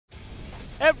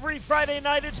Every Friday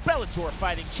night, it's Bellator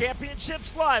Fighting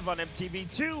Championships live on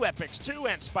MTV2, Epix2,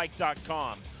 and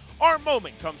Spike.com. Our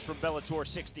moment comes from Bellator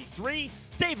 63,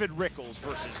 David Rickels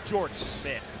versus Jordan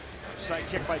Smith. Side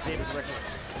kick by David Rickels.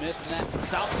 Smith in that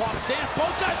southpaw stance.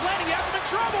 Both guys landing. He has him in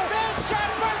trouble. Big shot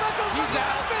by Rickels. He's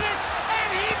out. Finish, and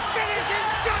he finishes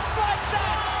just like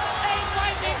that. A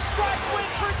lightning strike win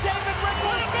for David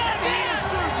Rickels. He's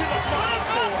through to the final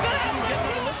four. Let's get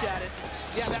another look at it.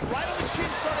 Yeah, that right on the chin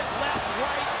started left,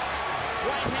 right.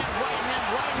 Right hand, right hand,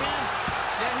 right hand.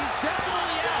 Yeah, he's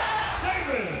definitely out.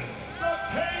 David, the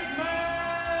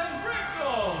Caveman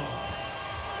Rickels.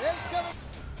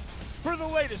 For the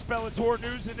latest Bellator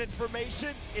news and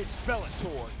information, it's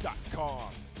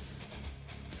Bellator.com.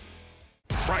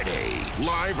 Friday,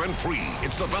 live and free,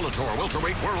 it's the Bellator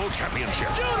Welterweight World Championship.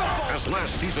 Beautiful! As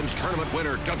last season's tournament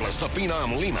winner Douglas the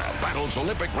Phenom Lima battles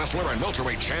Olympic wrestler and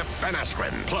welterweight champ Ben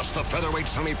Askren, plus the featherweight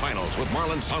semifinals with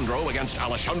Marlon Sandro against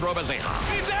Alessandro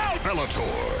Bezerra. He's out!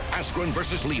 Bellator, Askren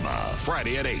versus Lima,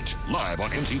 Friday at 8, live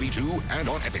on MTV2 and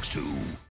on Epix2.